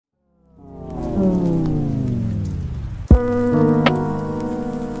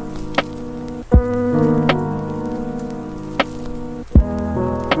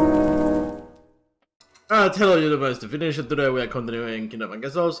Hello universe, to finish it today we are continuing Kingdom and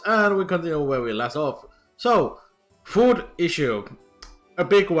Castles, and we continue where we last off. So, food issue. A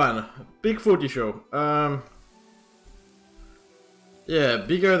big one. Big food issue. Yeah,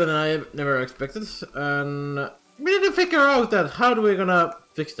 bigger than I never expected, and we need to figure out that how do we gonna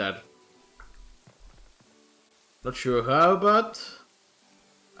fix that. Not sure how, but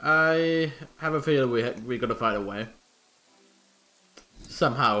I have a feeling we're gonna find a way.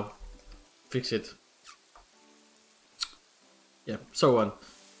 Somehow fix it. Yeah, so on.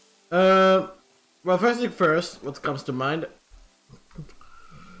 Well, first thing first, what comes to mind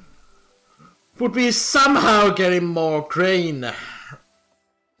would be somehow getting more grain.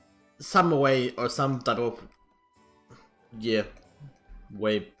 Some way, or some type of, yeah,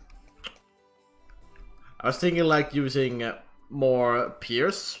 way. I was thinking like using more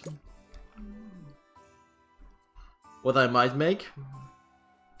piers. What I might make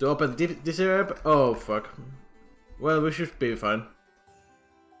to open this area. Oh fuck. Well, we should be fine.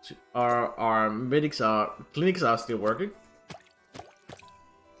 Our clinics are still working.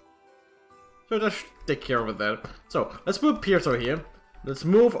 So let's take care of that. So let's move piers over here. Let's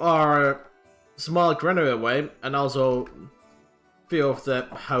move our small granary away and also few of the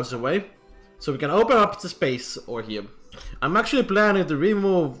house away. So we can open up the space over here. I'm actually planning to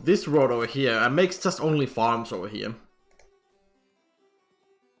remove this road over here and make just only farms over here.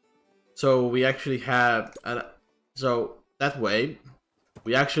 So we actually have so that way,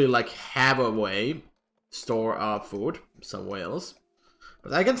 we actually like have a way to store our food somewhere else.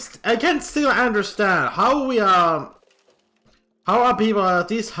 But I can still understand how are people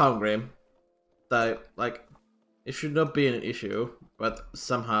this hungry that like it should not be an issue, but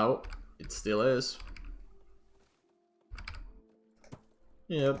somehow it still is.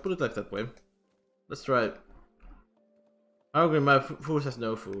 Yeah, put it like that way. Let's try it. Hungry, my food has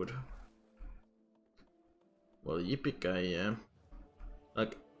no food. Well, yippee-ki-yay, yeah.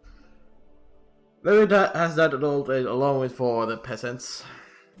 Like, maybe that has that all day along with for the peasants.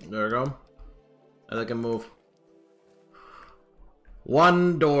 There we go. And I can move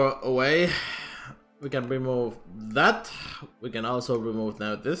one door away. We can remove that. We can also remove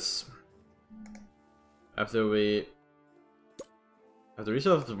now this. After we have the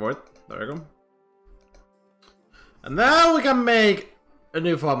resource to board. There we go. And now we can make a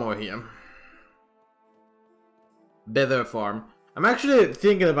new farm over here. Better farm. I'm actually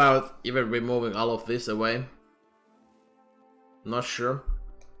thinking about even removing all of this away. Not sure.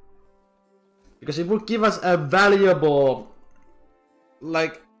 Because it would give us a valuable...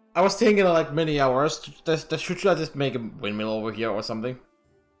 Like, I was thinking like many hours. Should I just make a windmill over here or something?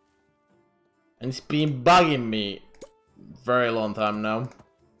 And it's been bugging me very long time now.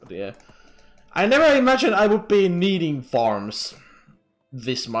 But yeah. I never imagined I would be needing farms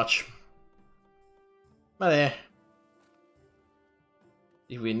this much. But yeah.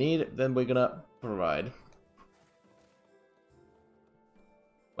 If we need, then we're gonna provide.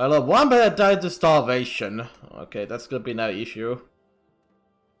 Well, one better died to starvation. Okay, that's gonna be an issue.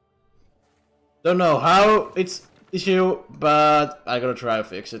 Don't know how it's issue, but I gotta try to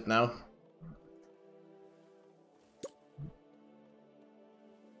fix it now.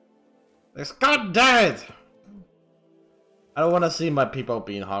 God damn it! I don't wanna see my people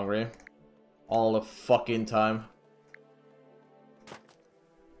being hungry all the fucking time.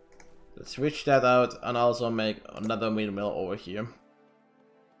 Let's switch that out and also make another windmill over here.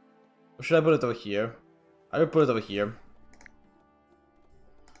 Or should I put it over here? I will put it over here.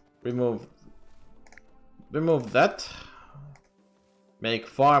 Remove that. Make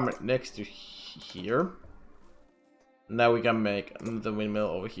farm next to here. Now we can make another windmill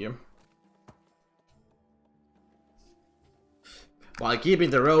over here. While keeping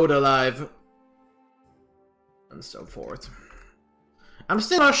the road alive. And so forth. I'm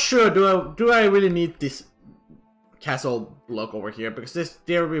still not sure, do I really need this castle block over here? Because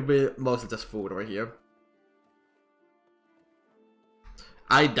there will be mostly just food over here.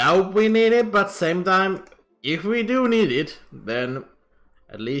 I doubt we need it, but same time, if we do need it, then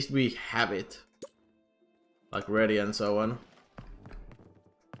at least we have it. Like ready and so on.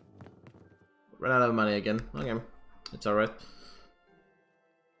 Ran out of money again. Okay, it's alright.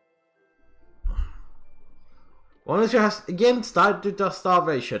 Only has again started the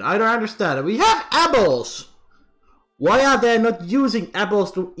starvation. I don't understand. We have apples! Why are they not using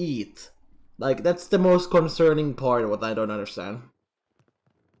apples to eat? Like, that's the most concerning part of what I don't understand.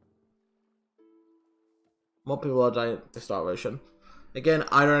 More people are dying to starvation. Again,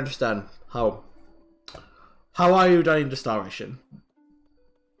 I don't understand how. How are you dying to starvation?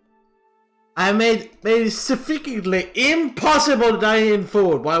 I made it significantly impossible to die in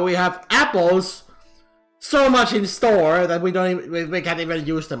food while we have apples so much in store that we can't even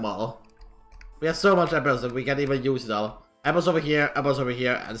use them all. We have so much apples that we can't even use it all. Apples over here,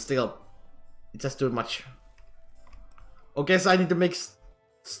 and still it's just too much. I guess I need to make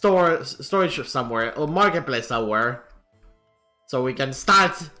storage somewhere or marketplace somewhere so we can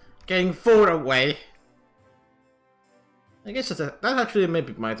start getting food away. I guess that actually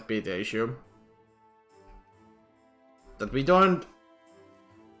maybe might be the issue. That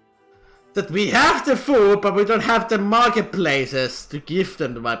we have the food, but we don't have the marketplaces to give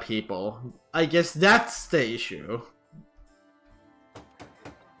them to my people. I guess that's the issue.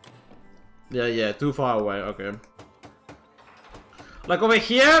 Yeah, too far away, okay. Like over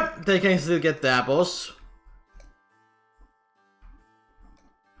here, they can still get the apples.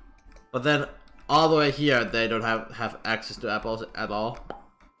 But then all the way here, they don't have access to apples at all.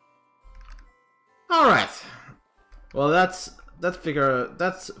 Alright. Well, that's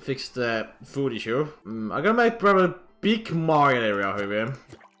fixed the food issue. I'm gonna make probably a big market area over here.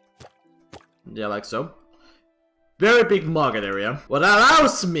 Yeah, like so. Very big market area. What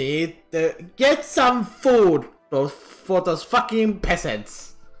allows me to get some food for those fucking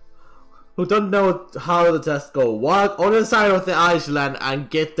peasants who don't know how to just go walk on the side of the island and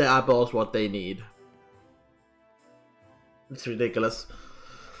get the apples what they need. It's ridiculous.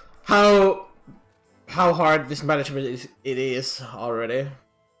 How hard this management is already.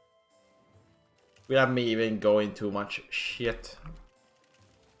 Without me even going too much shit.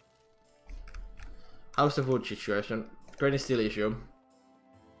 How's the food situation? Grain is still issue.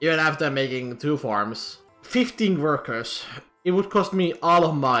 Even after making 2 farms. 15 workers. It would cost me all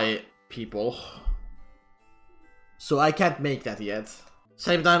of my people. So I can't make that yet.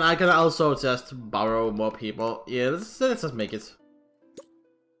 Same time, I can also just borrow more people. Yeah, let's just make it.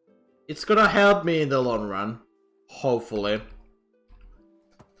 It's gonna help me in the long run. Hopefully.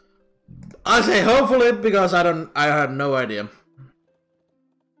 I say hopefully because I have no idea.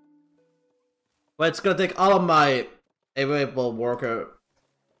 But it's gonna take all of my available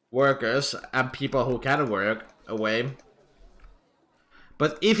workers and people who can work away.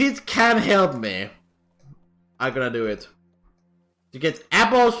 But if it can help me, I'm gonna do it. To get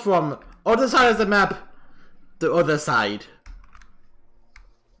apples from other side of the map to other side.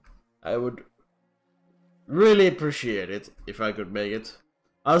 I would really appreciate it if I could make it.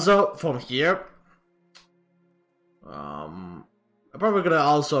 Also, from here, I'm probably gonna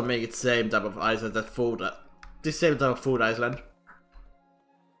also make it same type of island that food, this same type of food island.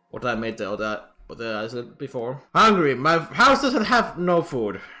 What I made the other island before. Hungry. My house doesn't have no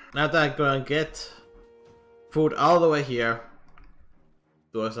food. Now that I'm gonna get food all the way here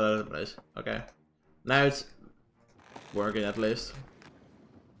to a certain place. Okay. Now it's working at least.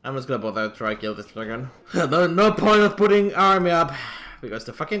 I'm just gonna bother to try kill this dragon. no point of putting army up because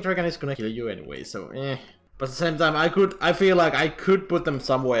the fucking dragon is gonna kill you anyway. So eh. But at the same time, I feel like I could put them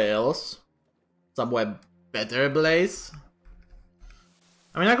somewhere else, somewhere better place.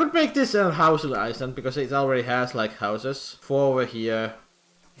 I mean, I could make this a house island because it already has like houses. 4 over here,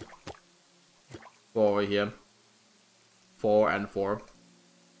 4 over here, 4 and 4.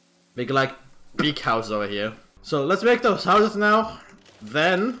 Make like big house over here. So let's make those houses now.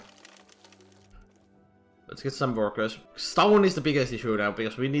 Then let's get some workers. Stone is the biggest issue now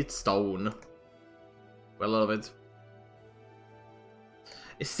because we need stone. Well, a little bit.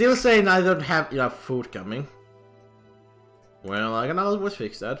 It's still saying I don't have enough food coming. Well, I can always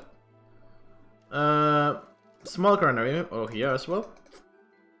fix that. Small granary over here as well.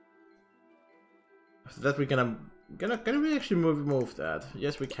 After that, we can we actually move that?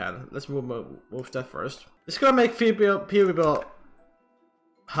 Yes, we can. Let's move that first. It's gonna make few people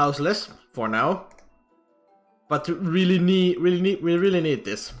houseless for now, but we really need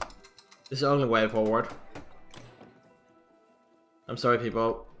this. This is the only way forward. I'm sorry,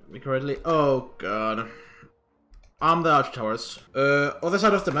 people. We currently. Oh god. Arm the arch towers. Other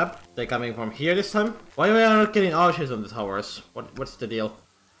side of the map. They're coming from here this time. Why are we not getting archers on the towers? What's the deal?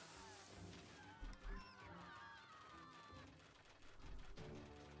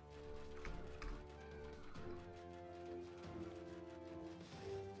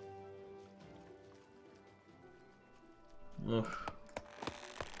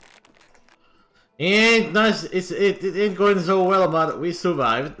 It ain't nice. It ain't going so well, but we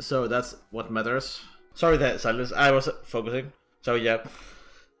survived, so that's what matters. Sorry that silence. I was focusing. So yeah.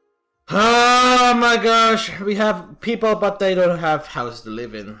 Oh my gosh, we have people, but they don't have houses to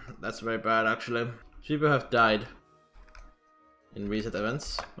live in. That's very bad, actually. People have died in recent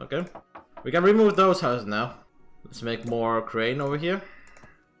events. Okay, we can remove those houses now. Let's make more crane over here.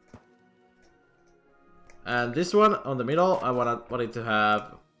 And this one on the middle, I want it to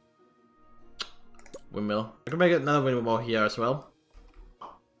have windmill. I can make another windmill here as well.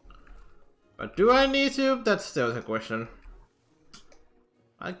 But do I need to? That's still a question.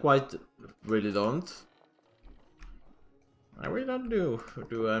 I quite really don't. I really don't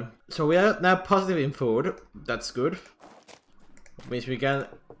do I? So we are now positive in food. That's good. Which means we can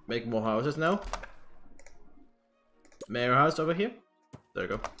make more houses now. Mayor house over here. There you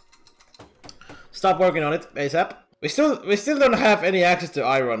go. Stop working on it ASAP. We still don't have any access to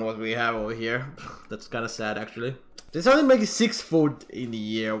iron what we have over here. That's kind of sad actually. This only makes 6 food in a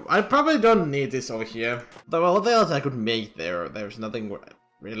year. I probably don't need this over here. But what else I could make there? There's nothing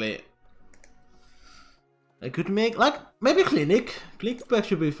really I could make, like maybe clinic. Clinic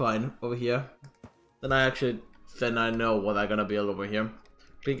should be fine over here. Then I know what I'm gonna build over here.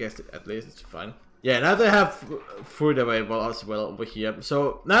 Clinic at least it's fine. Yeah, now they have food available as well over here.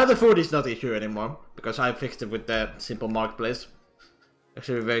 So now the food is not an issue anymore because I fixed it with the simple marketplace.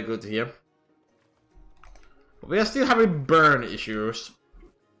 Actually, very good here. But we are still having burn issues.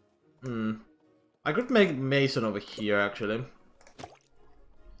 I could make mason over here actually.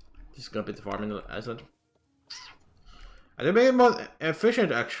 This is gonna be the farming island. I can make it more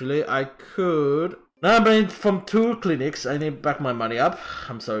efficient actually. I could. Now I'm buying from 2 clinics. I need back my money up.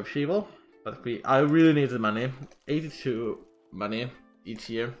 I'm sorry, people. But I really need the money. 82 money each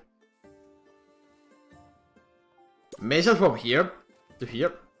year. Masons from here to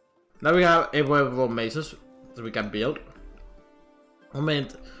here. Now we have available masons that we can build. I mean,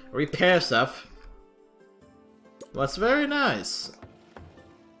 repair stuff. Was very nice.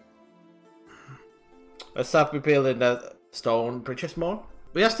 Let's start rebuilding that stone bridges more.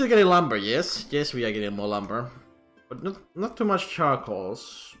 We are still getting lumber, yes. Yes, we are getting more lumber. But not too much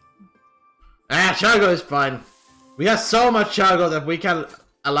charcoals. Ah, charcoal is fine. We have so much charcoal that we can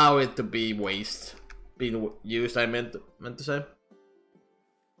allow it to be waste. Being used, I meant to say.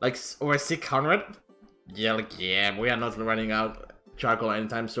 Like over 600? Yeah, like, yeah, we are not running out charcoal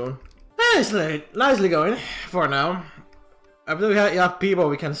anytime soon. Nicely going for now. After we have enough people,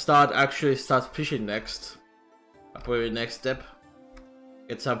 we can start fishing next. Probably next step.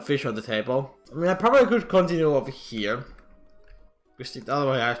 Get some fish on the table. I mean, I probably could continue over here. Because the other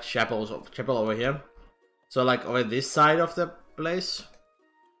way I have chapel over here. So like over this side of the place.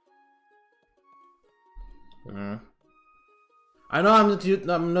 I know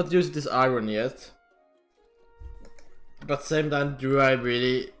I'm not using this iron yet. But same time, do I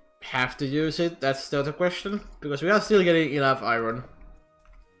really have to use it? That's still the question. Because we are still getting enough iron.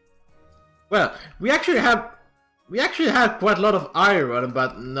 Well, we actually have quite a lot of iron,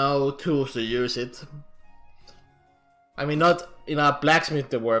 but no tools to use it. I mean, not enough blacksmith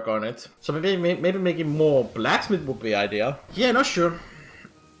to work on it. So maybe making more blacksmith would be ideal. Yeah, not sure.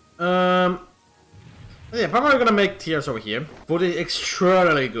 Yeah, probably gonna make tiers over here. Food is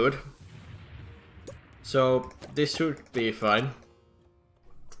extraordinarily good. So this should be fine.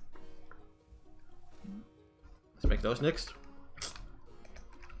 Let's make those next.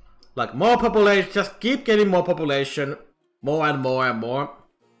 Like more population, just keep getting more population, more and more and more.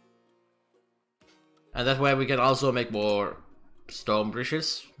 And that way we can also make more stone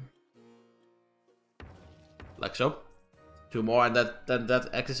bridges. Like so. 2 more and that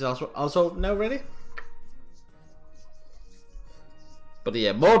X is also now ready. But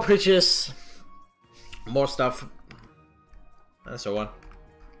yeah, more bridges, more stuff, and so on.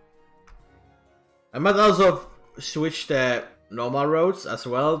 I might also switch the normal roads as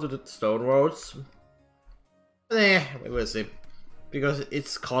well to the stone roads. We will see. Because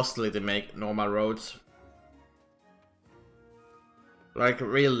it's costly to make normal roads. Like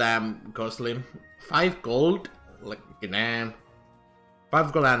real damn costly. 5 gold? Like, nah.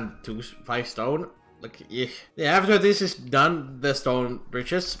 5 gold and 5 stone? Like, yeah. Yeah, after this is done, the stone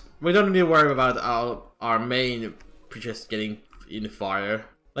bridges, we don't need to worry about our main bridges getting in fire.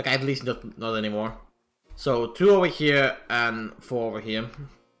 Like, at least not anymore. So 2 over here and 4 over here.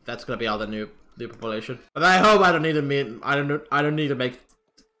 That's gonna be all the new population. But I hope I don't need to make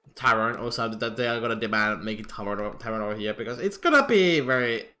tavern or something that they are gonna demand making tavern over here, because it's gonna be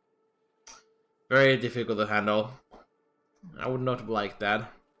very difficult to handle. I would not like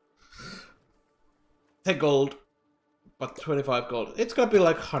that. 10 gold, but 25 gold. It's gonna be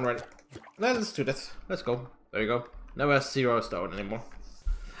like 100. Let's do that. Let's go. There you go. Now we have 0 stone anymore.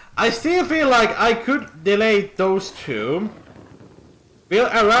 I still feel like I could delay those 2.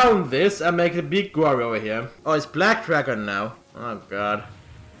 Build around this and make a big quarry over here. Oh, it's Black Dragon now. Oh god.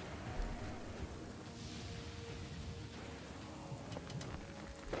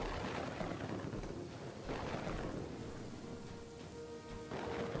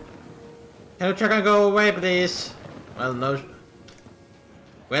 Can the dragon go away, please? Well, no.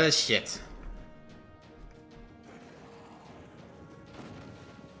 Well, shit.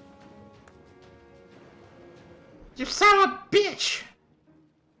 You son of a bitch!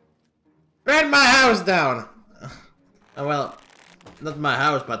 Burn my house down! Oh, well, not my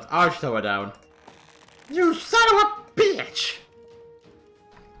house, but arch tower down. You son of a bitch!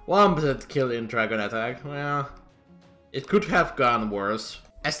 1% kill in dragon attack. Well, it could have gone worse.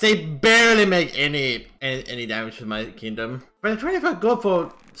 As they barely make any damage to my kingdom. But 25 gold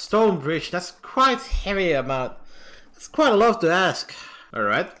for stone bridge, that's quite heavy amount. That's quite a lot to ask.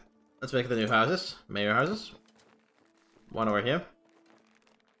 Alright, let's make the new houses. Mayor houses. One over here.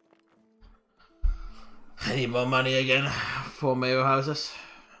 I need more money again for mayor houses.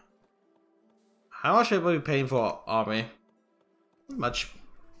 How much are we paying for army? Not much.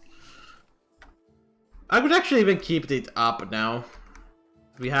 I could actually even keep it up now.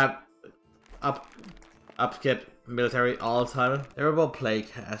 We have upkept military all the time. Terrible plague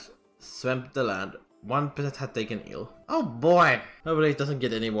has swept the land. 1% had taken ill. Oh boy! Hopefully it doesn't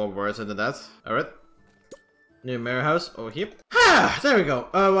get any more worse than that. Alright. New mayor house over here. Ah, there we go.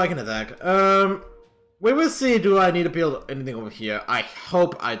 I can attack. We will see. Do I need to build anything over here? I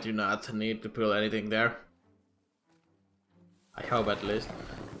hope I do not need to build anything there. I hope at least.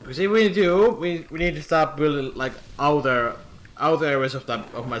 Because if we do, we need to start building like outer areas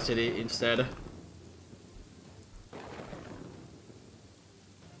of my city instead.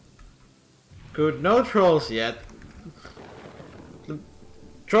 Good, no trolls yet.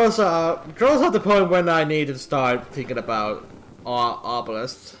 Trolls are the point when I need to start thinking about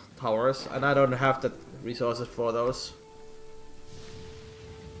obelisk towers, and I don't have the resources for those.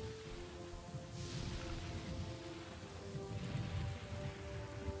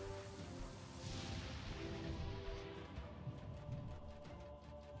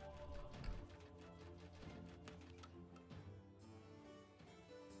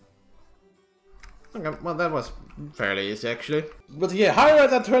 Okay, well, that was fairly easy actually. But yeah,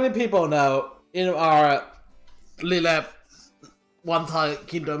 120 people now in our little one-tile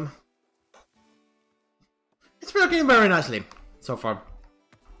kingdom. It's working very nicely so far.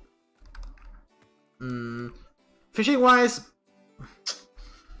 Fishing wise,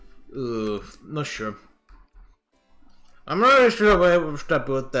 not sure. I'm not really sure where we should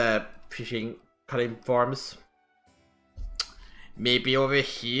put the fishing cutting farms. Maybe over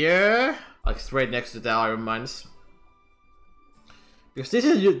here. Like straight next to the iron mines, because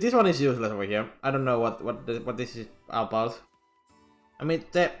this one is useless over here. I don't know what this is about. I mean,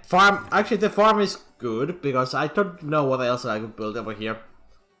 the farm is good because I don't know what else I could build over here.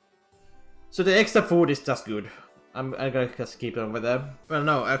 So the extra food is just good. I'm gonna just keep it over there. Well,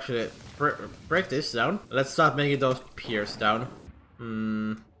 no, actually, break this down. Let's start making those piers down.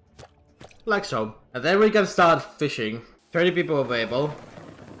 Like so, and then we can start fishing. 30 people available.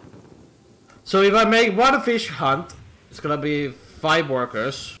 So if I make one fish hunt, it's gonna be 5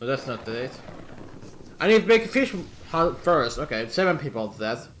 workers. But that's not it. I need to make a fish hunt first. Okay, 7 people to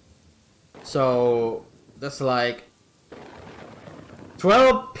that. So that's like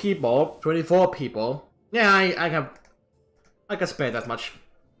 12 people, 24 people. Yeah, I can spare that much.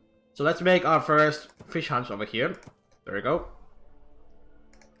 So let's make our first fish hunts over here. There we go.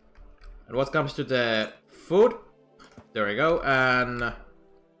 And what comes to the food? There we go, and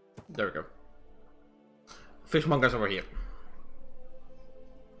there we go. Fishmongers over here.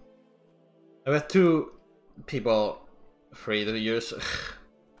 I have 2 people free to use.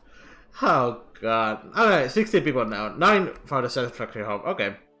 Oh god. Okay, 60 people now. 9 for the satisfactory home.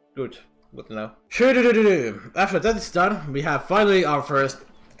 Okay, good. Good to know. After that is done, we have finally our first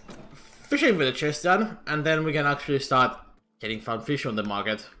fishing villages done, and then we can actually start getting fun fish on the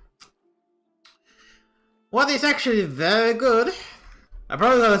market. What is actually very good. I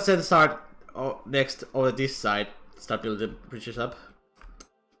probably gonna then start next over this side, start building bridges up.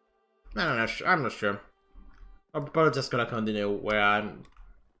 I'm not sure. I'm probably just gonna continue where I'm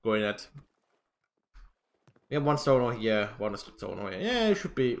going at. We have 1 stone over here, 1 stone over here. Yeah, it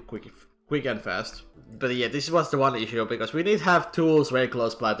should be quick and fast. But yeah, this was the one issue because we need to have tools very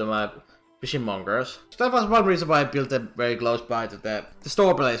close by to my fishing mongers. So that was one reason why I built them very close by to the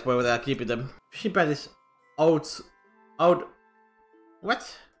store place where they're keeping them. Fishing pad is out.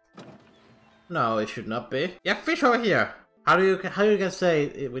 What? No, it should not be. Yeah, fish over here. How you can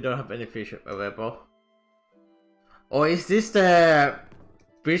say we don't have any fish available? Or is this the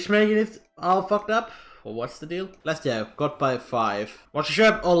bridge making it all fucked up? Or what's the deal? Let's got by 5. What's a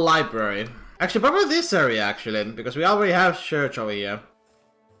shop or library? Actually, probably this area actually, because we already have church over here.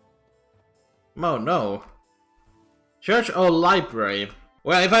 Oh no. Church or library?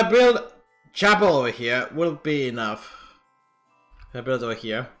 Well, if I build chapel over here will be enough. If I build over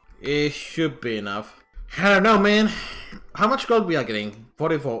here, it should be enough. I don't know, man. How much gold we are getting?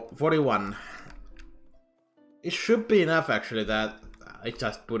 44, 41. It should be enough, actually, that I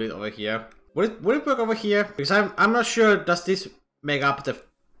just put it over here. Would it work over here? Because I'm not sure, does this make up the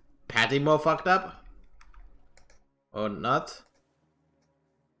patty more fucked up? Or not?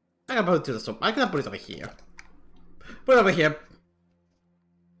 I can put it to the top. I can put it over here. Put it over here.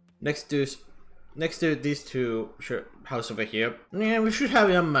 Next to these two houses over here. Yeah, we should have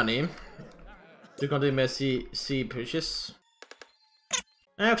enough money to continue sea pushes.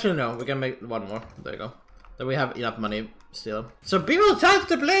 Actually, no, we can make one more. There you go. Then we have enough money still. So people charge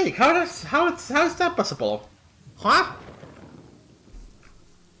the Blake. How is that possible? Huh?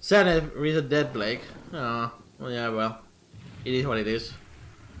 Sad reason dead Blake. Oh, well, yeah, well, it is what it is.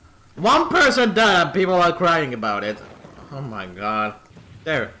 One person died and people are crying about it. Oh my god.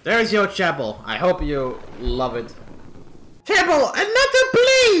 There's your chapel. I hope you love it. Chapel, another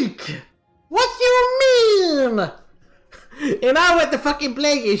Blake! What do you mean? Enough with the fucking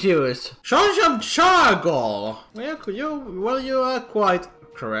plague issues. Show some charcoal. Well, you are quite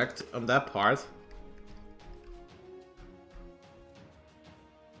correct on that part.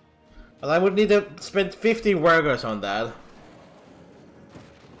 But I would need to spend 50 workers on that.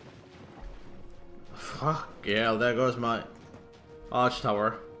 Fuck yeah, there goes my arch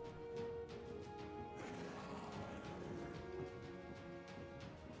tower.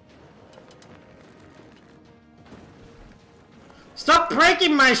 Stop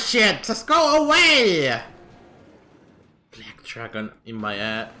breaking my shit! Just go away! Black dragon in my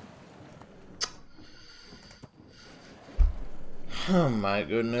ass. Oh my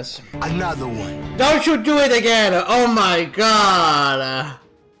goodness. Another one. Don't you do it again! Oh my god!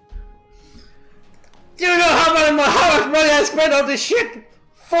 Do you know how much money I spent on this shit?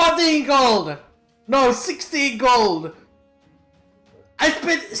 14 gold! No, 16 gold! I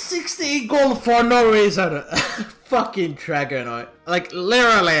spent 16 gold for no reason! Fucking dragon, like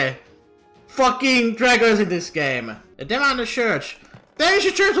literally! Fucking dragons in this game! And then on the church! There is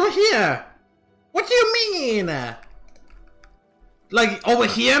a church over here! What do you mean? Like over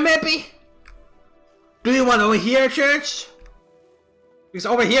here maybe? Do you want over here church? Because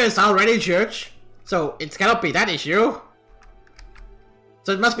over here is already church. So it cannot be that issue.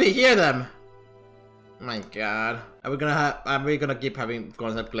 So it must be here then. Oh my god. Are we gonna keep having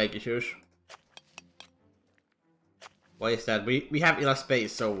constant plague issues? Why is that? We have enough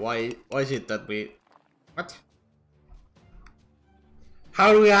space, so why is it that we... What?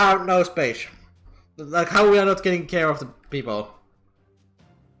 How do we have no space? Like how we are not getting care of the people?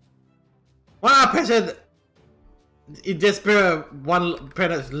 100% in despair, one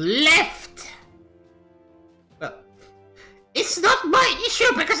person left! It's not my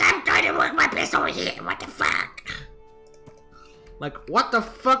issue because I'm going to work my best over here. What the fuck? Like, what the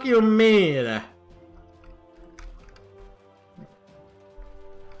fuck you mean?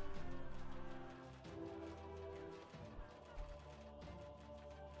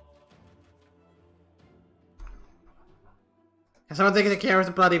 Can someone take care of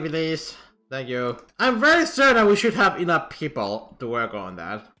the bloody police? Thank you. I'm very certain we should have enough people to work on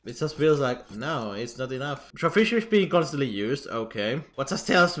that. It just feels like, no, it's not enough. So fish is being constantly used, okay. What just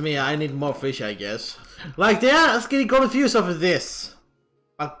tells me I need more fish, I guess. Like, they are getting confused over this.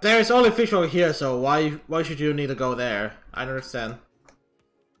 But there's only fish over here, so why should you need to go there? I don't understand.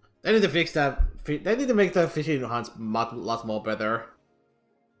 They need to fix that. They need to make the fishing hunts lot more better.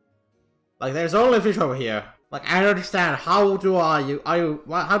 Like, there's only fish over here. Like, I don't understand. How do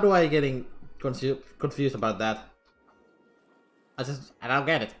I getting confused about that? I don't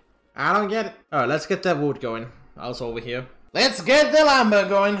get it. I don't get it. Alright, let's get that wood going. Also over here. Let's get the lumber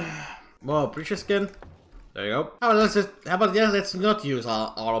going. More precious skin. There you go. How about let's not use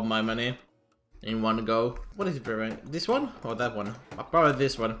all of my money in one go. What is it preparing? This one or that one? Probably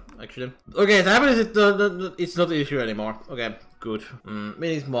this one, actually. Okay, that means it's not an issue anymore. Okay, good. We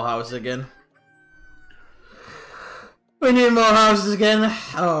need more houses again. We need more houses again.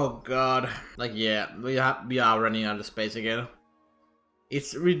 Oh god. Like, yeah, we are running out of space again.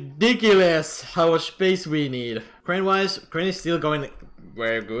 It's ridiculous how much space we need. Crane-wise, Crane is still going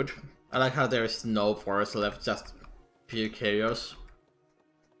very good. I like how there is no forest left, just pure chaos.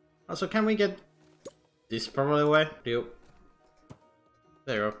 Also, can we get this probably away? There you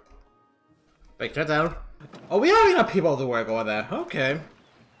go. Break that down. Oh, we have enough people to work over there. Okay.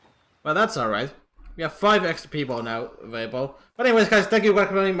 Well, that's alright. We have 5 extra people now available. But anyways, guys, thank you for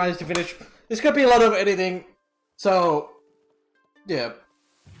coming. Managed to finish. This could be a lot of editing. So, yeah.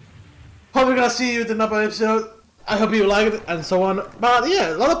 Hope we're gonna see you in another episode. I hope you liked it and so on. But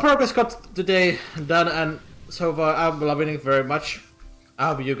yeah, a lot of progress got today done, and so far I'm loving it very much. I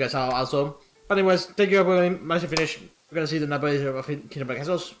hope you guys are also. But anyways, thank you for playing. Managed to finish. We're gonna see the number of Kingdom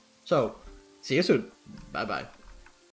Castles. So, see you soon. Bye bye.